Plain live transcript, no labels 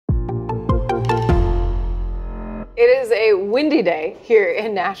It is a windy day here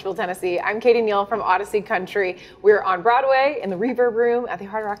in Nashville, Tennessee. I'm Katie Neal from Audacy Country. We're on Broadway in the Reverb Room at the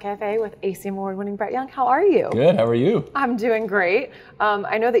Hard Rock Cafe with ACM Award-winning Brett Young. How are you? Good, how are you? I'm doing great.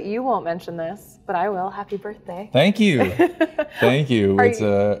 I know that you won't mention this, but I will. Happy birthday. Thank you. Thank you.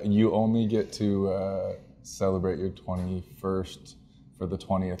 You only get to celebrate your 21st for the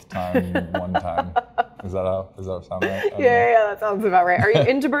 20th time one time. Does that sound right? Yeah, that sounds about right. Are you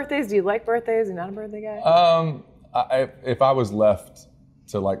into birthdays? Do you like birthdays? Are you not a birthday guy? If I was left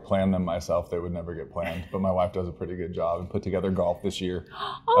to like plan them myself, they would never get planned. But my wife does a pretty good job and put together golf this year,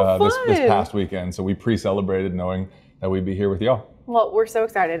 this past weekend. So we pre-celebrated knowing that we'd be here with y'all. Well, we're so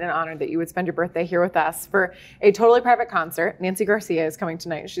excited and honored that you would spend your birthday here with us for a totally private concert. Nancy Garcia is coming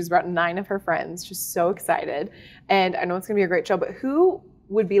tonight. She's brought 9 of her friends. She's so excited. And I know it's going to be a great show, but who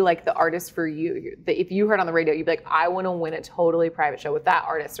would be like the artist for you? That if you heard on the radio, you'd be like, I want to win a totally private show with that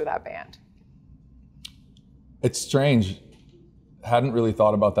artist or that band. It's strange. Hadn't really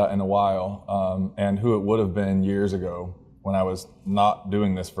thought about that in a while, and who it would have been years ago when I was not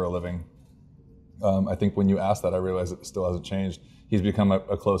doing this for a living. I think when you asked that, I realized it still hasn't changed. He's become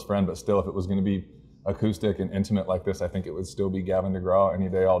a close friend, but still, if it was going to be acoustic and intimate like this, I think it would still be Gavin DeGraw any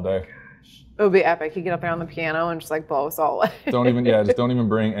day, all day. It would be epic. He'd get up there on the piano and just like blow us all away. Don't even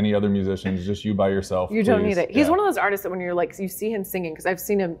bring any other musicians. Just you by yourself. You don't need it. He's one of those artists that when you're like, you see him singing, because I've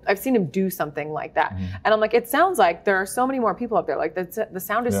seen him do something like that, and I'm like, it sounds like there are so many more people up there. Like the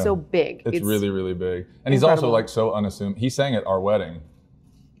sound is so big. It's really, really big, and he's also like so unassuming. He sang at our wedding,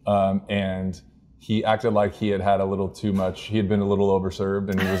 and he acted like he had had a little too much. He had been a little overserved,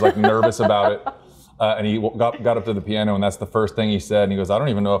 and he was like nervous about it. And he got up to the piano, and that's the first thing he said. And he goes, I don't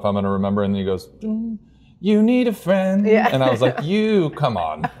even know if I'm going to remember. And then he goes, you need a friend. Yeah. And I was like, come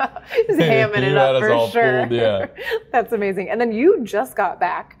on. Just hamming it up for sure. Fooled, yeah. That's amazing. And then you just got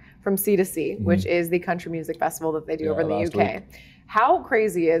back from C2C, which is the country music festival that they do over in the UK. Week. How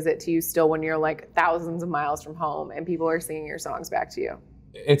crazy is it to you still when you're like thousands of miles from home and people are singing your songs back to you?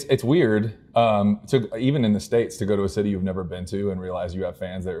 It's weird, even in the States, to go to a city you've never been to and realize you have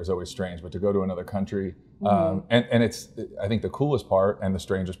fans there is always strange, but to go to another country, and it's, I think the coolest part and the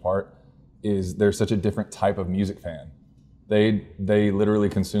strangest part is there's such a different type of music fan. They literally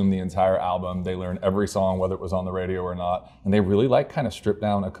consume the entire album, they learn every song, whether it was on the radio or not, and they really like kind of stripped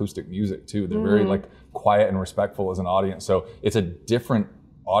down acoustic music too. They're very like quiet and respectful as an audience, so it's a different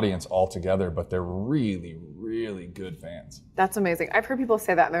audience altogether, but they're really, really good fans. That's amazing. I've heard people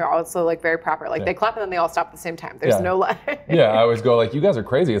say that, and they're also like very proper. Like they clap and then they all stop at the same time. There's no like. Yeah, I always go like, you guys are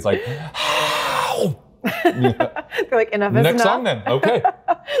crazy. It's like, how? They're like, enough is enough. Next song then, okay.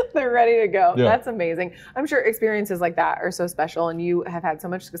 They're ready to go. Yeah. That's amazing. I'm sure experiences like that are so special, and you have had so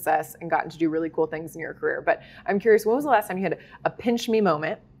much success and gotten to do really cool things in your career. But I'm curious, when was the last time you had a pinch me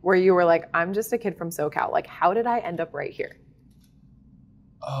moment where you were like, I'm just a kid from SoCal. Like, how did I end up right here?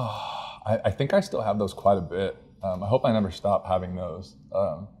 Oh, I think I still have those quite a bit. I hope I never stop having those.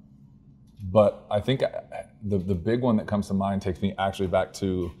 But I think the big one that comes to mind takes me actually back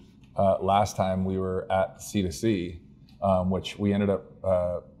to last time we were at C2C, which we ended up,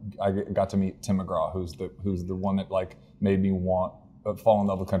 I got to meet Tim McGraw, who's the one that like made me fall in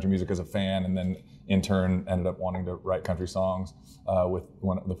love with country music as a fan, and then in turn ended up wanting to write country songs with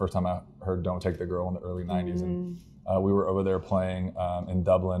the first time I heard Don't Take the Girl in the early 90s. And we were over there playing in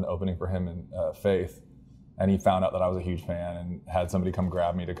Dublin, opening for him in Faith, and he found out that I was a huge fan and had somebody come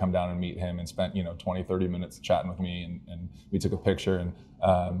grab me to come down and meet him, and spent 20, 30 minutes chatting with me, and we took a picture.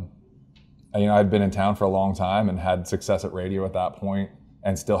 And I'd been in town for a long time and had success at radio at that point,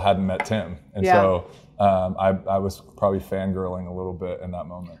 and still hadn't met Tim. And so I was probably fangirling a little bit in that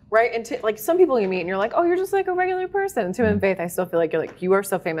moment. Right, and like some people you meet and you're like, oh, you're just like a regular person. And Tim and Faith, I still feel like you are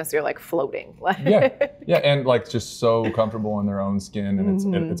so famous, you're like floating. yeah, and like just so comfortable in their own skin,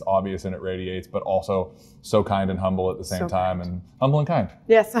 and it's obvious and it radiates, but also so kind and humble at the same time, and humble and kind.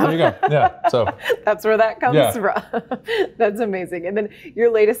 Yes. There you go. Yeah. So that's where that comes from. That's amazing. And then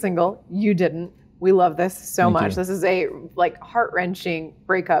your latest single, You Didn't. We love this so much. This is a like heart-wrenching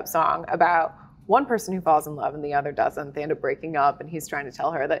breakup song about one person who falls in love and the other doesn't. They end up breaking up, and he's trying to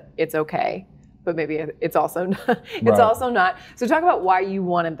tell her that it's okay, but maybe it's also not. It's also not. So talk about why you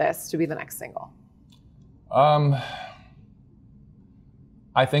wanted this to be the next single. I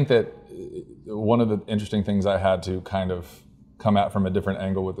think that one of the interesting things I had to kind of come at from a different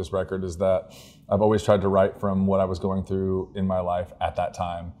angle with this record is that I've always tried to write from what I was going through in my life at that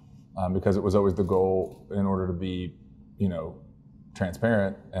time, because it was always the goal in order to be,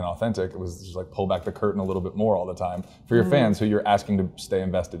 transparent and authentic. It was just like pull back the curtain a little bit more all the time for your fans who you're asking to stay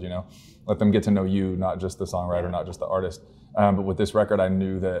invested, let them get to know you, not just the songwriter, not just the artist. But with this record, I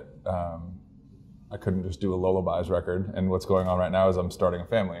knew that I couldn't just do a lullabies record. And what's going on right now is I'm starting a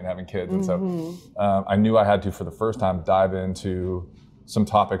family and having kids. And so I knew I had to, for the first time, dive into some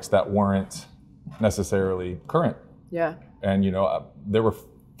topics that weren't necessarily current. Yeah. And, there were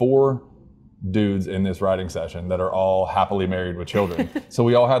 4 dudes in this writing session that are all happily married with children. So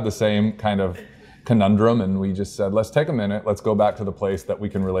we all had the same kind of conundrum, and we just said, let's take a minute, let's go back to the place that we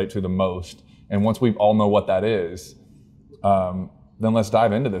can relate to the most. And once we all know what that is, then let's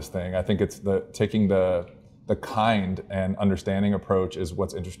dive into this thing. I think it's taking the kind and understanding approach is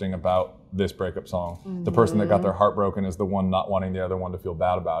what's interesting about this breakup song. The person that got their heart broken is the one not wanting the other one to feel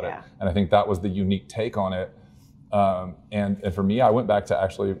bad about it. And I think that was the unique take on it. And for me, I went back to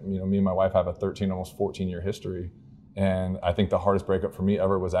actually, me and my wife have a 13, almost 14-year history. And I think the hardest breakup for me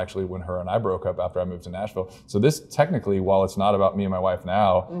ever was actually when her and I broke up after I moved to Nashville. So this technically, while it's not about me and my wife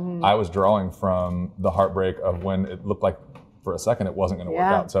now, I was drawing from the heartbreak of when it looked like for a second it wasn't going to work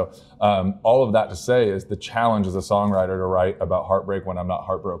out. So all of that to say is the challenge as a songwriter to write about heartbreak when I'm not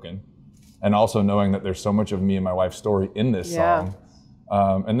heartbroken. And also knowing that there's so much of me and my wife's story in this song.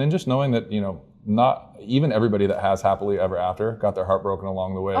 And then just knowing that, not even everybody that has happily ever after got their heart broken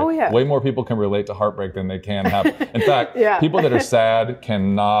along the way. Way more people can relate to heartbreak than they can happy. In fact, people that are sad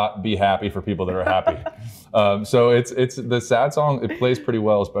cannot be happy for people that are happy. So it's the sad song, it plays pretty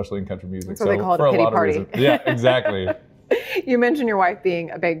well, especially in country music. So they call it a pity party. Yeah, exactly. You mentioned your wife being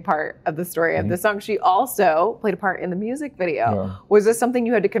a big part of the story of the song. She also played a part in the music video. Was this something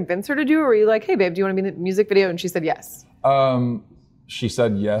you had to convince her to do, or were you like, hey babe, do you want to be in the music video? And she said yes. She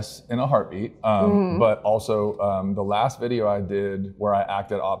said yes in a heartbeat, but also the last video I did where I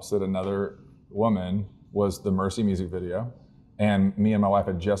acted opposite another woman was the Mercy music video. And me and my wife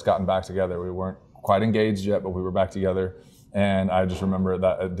had just gotten back together. We weren't quite engaged yet, but we were back together. And I just remember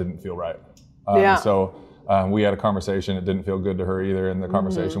that it didn't feel right. So we had a conversation. It didn't feel good to her either. And the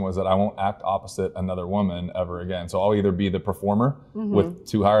conversation was that I won't act opposite another woman ever again. So I'll either be the performer with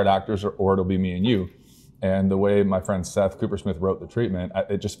 2 hired actors or it'll be me and you. And the way my friend Seth Coopersmith wrote the treatment,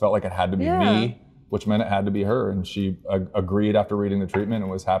 it just felt like it had to be me, which meant it had to be her. And she agreed after reading the treatment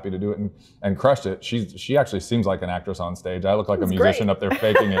and was happy to do it and crushed it. She actually seems like an actress on stage. I look like a musician up there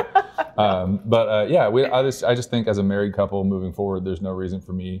faking it. I just think as a married couple moving forward, there's no reason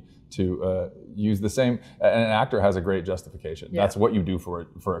for me to use the same. And an actor has a great justification. That's what you do for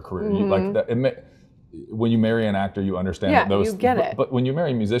a career. You, like that, when you marry an actor, you understand that those. You get it. But when you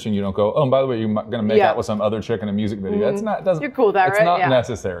marry a musician, you don't go, oh, and by the way, you're going to make out with some other chick in a music video. That's not. You're cool with that, right? It's not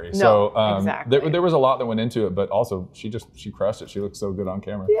necessary. No, so exactly. there was a lot that went into it, but also she crushed it. She looked so good on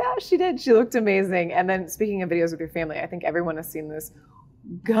camera. Yeah, she did. She looked amazing. And then speaking of videos with your family, I think everyone has seen this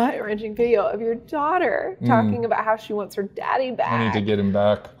gut-wrenching video of your daughter talking about how she wants her daddy back. I need to get him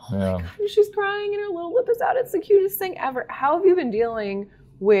back. Yeah. Oh my God, she's crying and her little lip is out. It's the cutest thing ever. How have you been dealing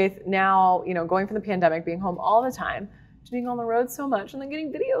with now, going from the pandemic, being home all the time, to being on the road so much, and then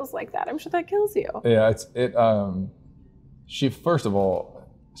getting videos like that? I'm sure that kills you. Yeah, she, first of all,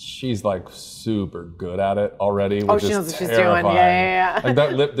 she's like super good at it already, which she knows what she's doing. Yeah. Like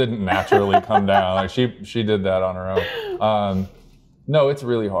that lip didn't naturally come down. Like she did that on her own. No, it's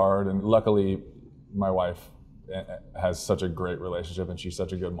really hard, and luckily my wife has such a great relationship, and she's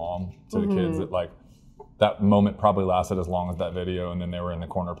such a good mom to the kids that that moment probably lasted as long as that video, and then they were in the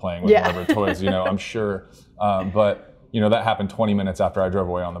corner playing with whatever toys, I'm sure. But that happened 20 minutes after I drove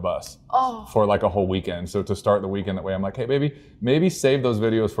away on the bus for like a whole weekend. So to start the weekend that way, I'm like, hey, baby, maybe save those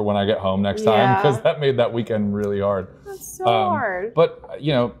videos for when I get home next time, because that made that weekend really hard. That's so hard. But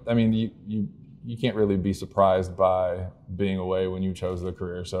I mean, you can't really be surprised by being away when you chose the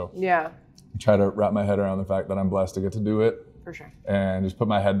career. So I try to wrap my head around the fact that I'm blessed to get to do it. For sure. And just put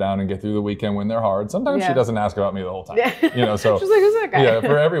my head down and get through the weekend when they're hard. Sometimes she doesn't ask about me the whole time. So she's like, who's that guy? Yeah,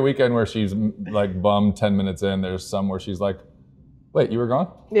 for every weekend where she's like bummed 10 minutes in, there's some where she's like, wait, you were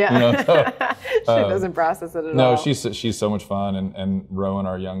gone? Yeah. She doesn't process it at all. No, she's so much fun. And Rowan,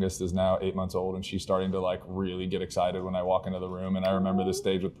 our youngest, is now 8 months old, and she's starting to like really get excited when I walk into the room. And I remember this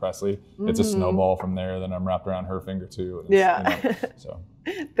stage with Presley. It's a snowball from there. Then I'm wrapped around her finger too. And so.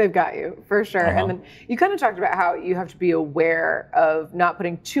 They've got you, for sure. And then you kind of talked about how you have to be aware of not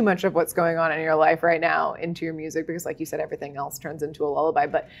putting too much of what's going on in your life right now into your music, because like you said, everything else turns into a lullaby.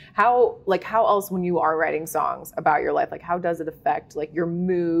 But how else, when you are writing songs about your life, like how does it affect like your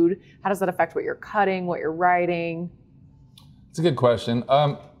mood? How does that affect what you're cutting, what you're writing? It's a good question.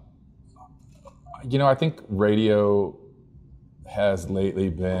 I think radio has lately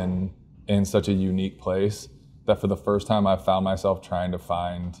been in such a unique place that for the first time I found myself trying to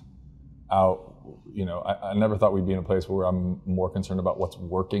find out, I never thought we'd be in a place where I'm more concerned about what's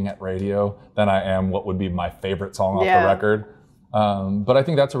working at radio than I am what would be my favorite song off the record. But I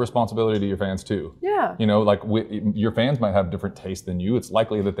think that's a responsibility to your fans too. Yeah. You know, like your fans might have different tastes than you. It's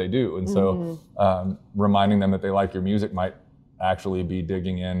likely that they do. And so reminding them that they like your music might actually be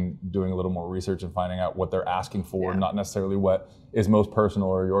digging in, doing a little more research and finding out what they're asking for, not necessarily what is most personal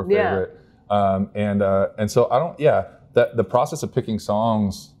or your favorite. And so I don't, the process of picking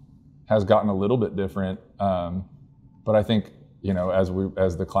songs has gotten a little bit different. But I think, you know,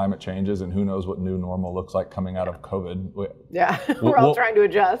 as the climate changes and who knows what new normal looks like coming out of COVID. We're all trying to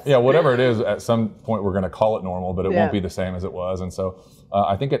adjust. Yeah, whatever it is, at some point we're going to call it normal, but it won't be the same as it was. And so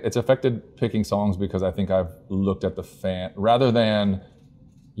I think it's affected picking songs because I think I've looked at the fan, rather than,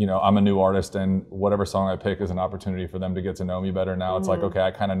 you know, I'm a new artist and whatever song I pick is an opportunity for them to get to know me better. Now it's like, okay,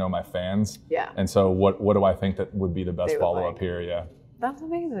 I kind of know my fans. Yeah. And so what do I think that would be the best follow-up here? Yeah. That's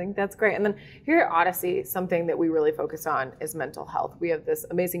amazing. That's great. And then here at Audacy, something that we really focus on is mental health. We have this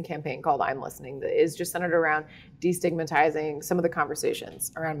amazing campaign called I'm Listening that is just centered around destigmatizing some of the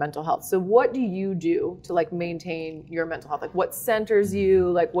conversations around mental health. So what do you do to like maintain your mental health? Like what centers you?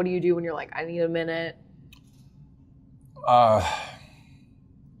 Like what do you do when you're like, I need a minute? God,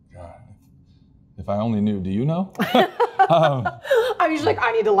 if I only knew. Do you know? I'm usually like,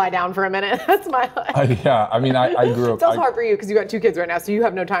 I need to lie down for a minute. That's my life. I mean, I grew up. It's also hard for you because you got 2 kids right now, so you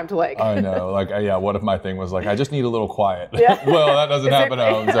have no time to like. I know. Like, what if my thing was like, I just need a little quiet? Yeah. Well, that doesn't happen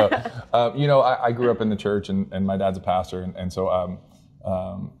at home. So, you know, I grew up in the church and my dad's a pastor. And so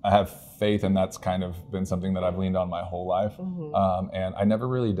I have faith, and that's kind of been something that I've leaned on my whole life. And I never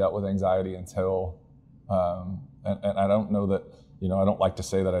really dealt with anxiety until, and I don't know that, you know, I don't like to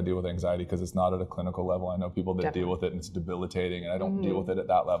say that I deal with anxiety because it's not at a clinical level. I know people that deal with it and it's debilitating, and I don't deal with it at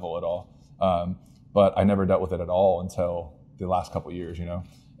that level at all. But I never dealt with it at all until the last couple of years, you know.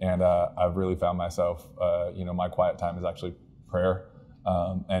 And I've really found myself, you know, my quiet time is actually prayer.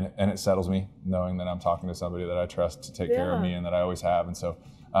 And it settles me knowing that I'm talking to somebody that I trust to take care of me and that I always have. And so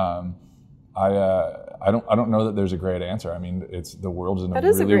I don't know that there's a great answer. I mean, the world's in a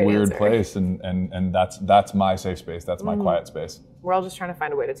really weird place, and that's my safe space. That's my quiet space. We're all just trying to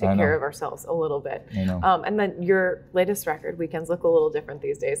find a way to take care of ourselves a little bit. I know. And then your latest record, Weekends Look a Little Different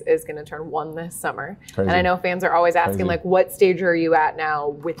These Days, is going to turn 1 this summer. Crazy. And I know fans are always asking, like, what stage are you at now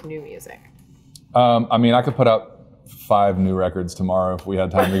with new music? I mean, I could put out 5 new records tomorrow if we had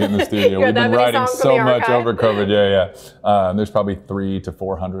time to get in the studio. We've been writing so much over COVID. There's probably 300 to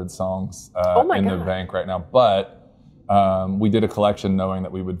 400 songs in the bank right now. But we did a collection knowing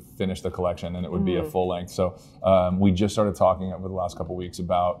that we would finish the collection and it would be a full length. So we just started talking over the last couple of weeks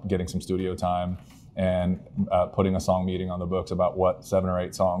about getting some studio time and putting a song meeting on the books about what 7 or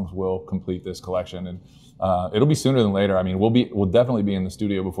 8 songs will complete this collection. And it'll be sooner than later. I mean, we'll definitely be in the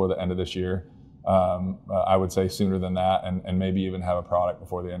studio before the end of this year. I would say sooner than that, and maybe even have a product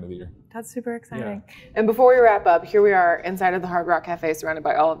before the end of the year. That's super exciting. Yeah. And before we wrap up, here we are inside of the Hard Rock Cafe, surrounded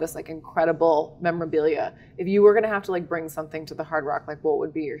by all of this like incredible memorabilia. If you were gonna have to like bring something to the Hard Rock, like what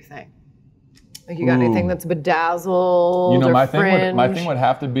would be your thing? Like you got anything that's bedazzled? You know, my thing would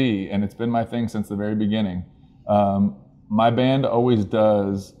have to be, and it's been my thing since the very beginning. My band always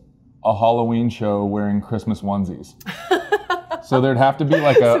does a Halloween show wearing Christmas onesies. So there'd have to be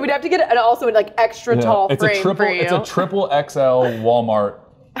like a. So we'd have to get also like extra tall frame for you. It's a triple XL Walmart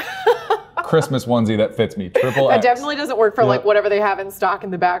Christmas onesie that fits me. Triple X. That definitely doesn't work for like whatever they have in stock in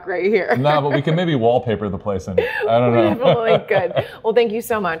the back right here. No, but we can maybe wallpaper the place in it. I don't know. Definitely good. Well, thank you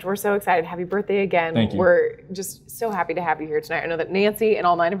so much. We're so excited. Happy birthday again. Thank you. We're just so happy to have you here tonight. I know that Nancy and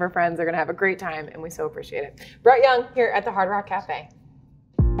all 9 of her friends are going to have a great time, and we so appreciate it. Brett Young here at the Hard Rock Cafe.